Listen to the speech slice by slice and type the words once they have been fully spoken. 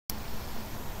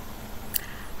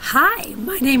Hi,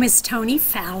 my name is Tony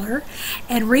Fowler,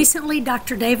 and recently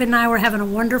Dr. David and I were having a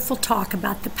wonderful talk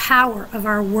about the power of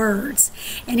our words,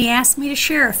 and he asked me to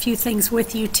share a few things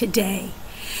with you today.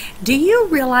 Do you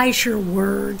realize your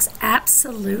words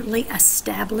absolutely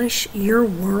establish your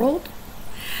world?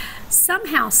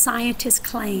 Somehow scientists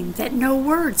claim that no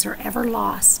words are ever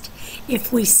lost.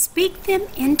 If we speak them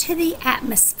into the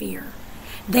atmosphere,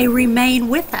 they remain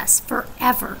with us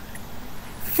forever.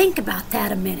 Think about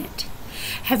that a minute.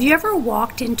 Have you ever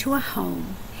walked into a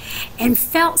home and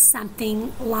felt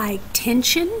something like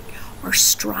tension or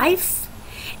strife?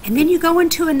 And then you go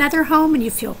into another home and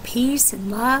you feel peace and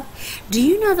love. Do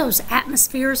you know those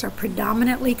atmospheres are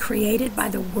predominantly created by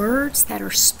the words that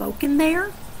are spoken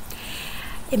there?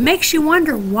 It makes you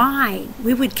wonder why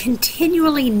we would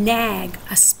continually nag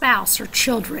a spouse or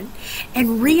children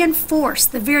and reinforce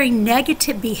the very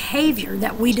negative behavior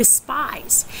that we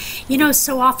despise. You know,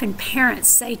 so often parents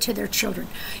say to their children,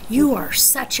 "You are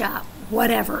such a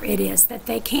whatever it is that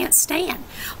they can't stand."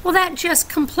 Well, that just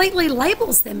completely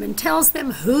labels them and tells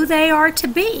them who they are to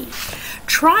be.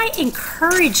 Try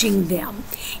encouraging them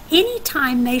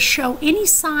anytime they show any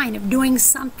sign of doing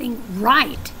something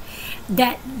right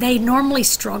that they normally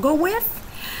struggle with.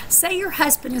 Say your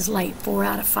husband is late 4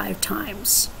 out of 5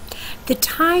 times. The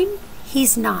time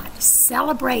he's not,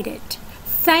 celebrate it.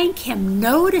 Thank him,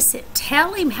 notice it,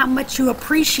 tell him how much you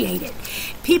appreciate it.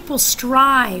 People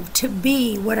strive to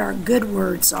be what our good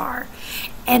words are,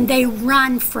 and they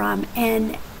run from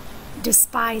and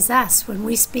despise us when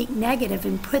we speak negative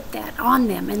and put that on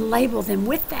them and label them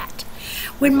with that.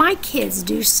 When my kids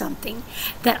do something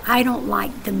that I don't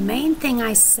like, the main thing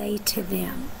I say to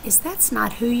them is, "That's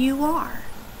not who you are."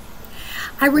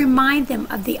 I remind them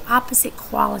of the opposite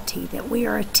quality that we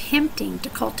are attempting to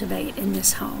cultivate in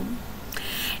this home,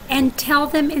 and tell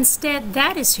them instead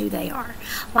that is who they are.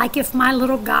 Like if my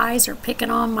little guys are picking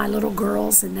on my little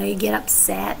girls and they get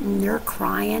upset and they're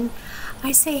crying,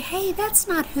 I say, "Hey, that's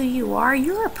not who you are.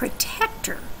 You're a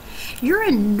protector. You're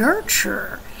a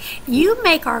nurturer. You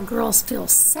make our girls feel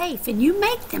safe, and you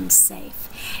make them safe."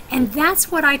 And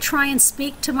that's what I try and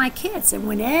speak to my kids. And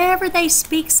whenever they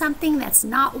speak something that's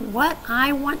not what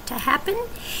I want to happen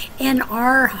in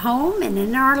our home and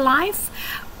in our life,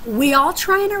 we all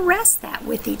try and arrest that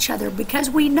with each other, because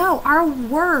we know our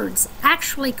words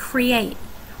actually create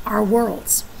our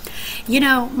worlds. You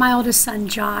know, my oldest son,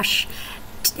 Josh,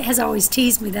 has always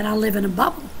teased me that I live in a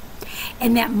bubble,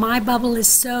 and that my bubble is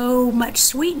so much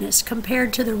sweetness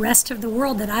compared to the rest of the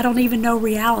world that I don't even know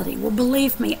reality. Well,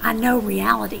 believe me, I know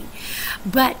reality.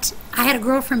 But I had a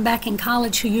girlfriend back in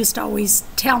college who used to always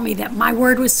tell me that my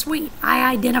word was sweet. I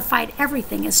identified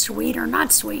everything as sweet or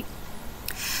not sweet.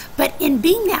 But in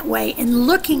being that way and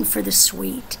looking for the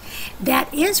sweet,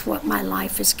 that is what my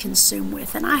life is consumed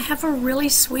with. And I have a really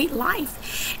sweet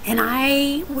life. And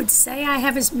I would say I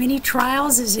have as many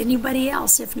trials as anybody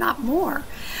else, if not more.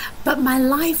 But my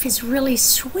life is really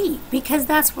sweet because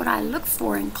that's what I look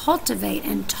for and cultivate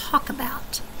and talk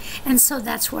about. And so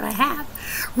that's what I have.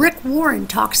 Rick Warren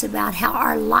talks about how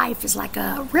our life is like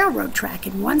a railroad track,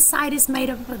 and one side is made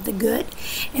up of the good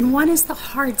and one is the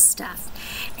hard stuff.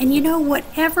 And you know,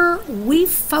 whatever we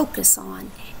focus on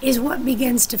is what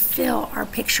begins to fill our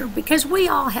picture, because we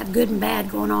all have good and bad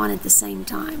going on at the same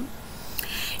time.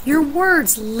 Your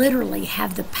words literally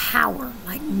have the power,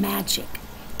 like magic,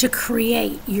 to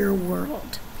create your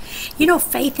world. You know,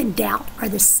 faith and doubt are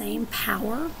the same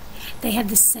power. They have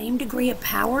the same degree of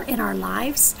power in our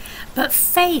lives, but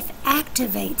faith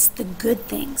activates the good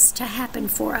things to happen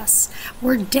for us,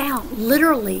 where doubt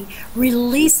literally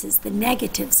releases the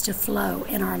negatives to flow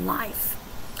in our life.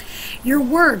 Your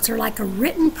words are like a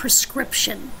written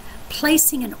prescription,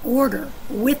 placing an order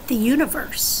with the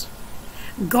universe.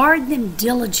 Guard them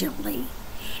diligently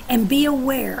and be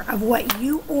aware of what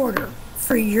you order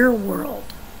for your world.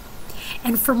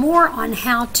 And for more on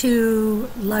how to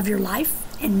love your life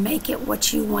and make it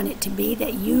what you want it to be,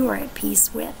 that you are at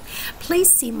peace with, please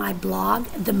see my blog,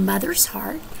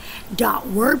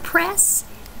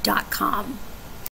 themothersheart.wordpress.com.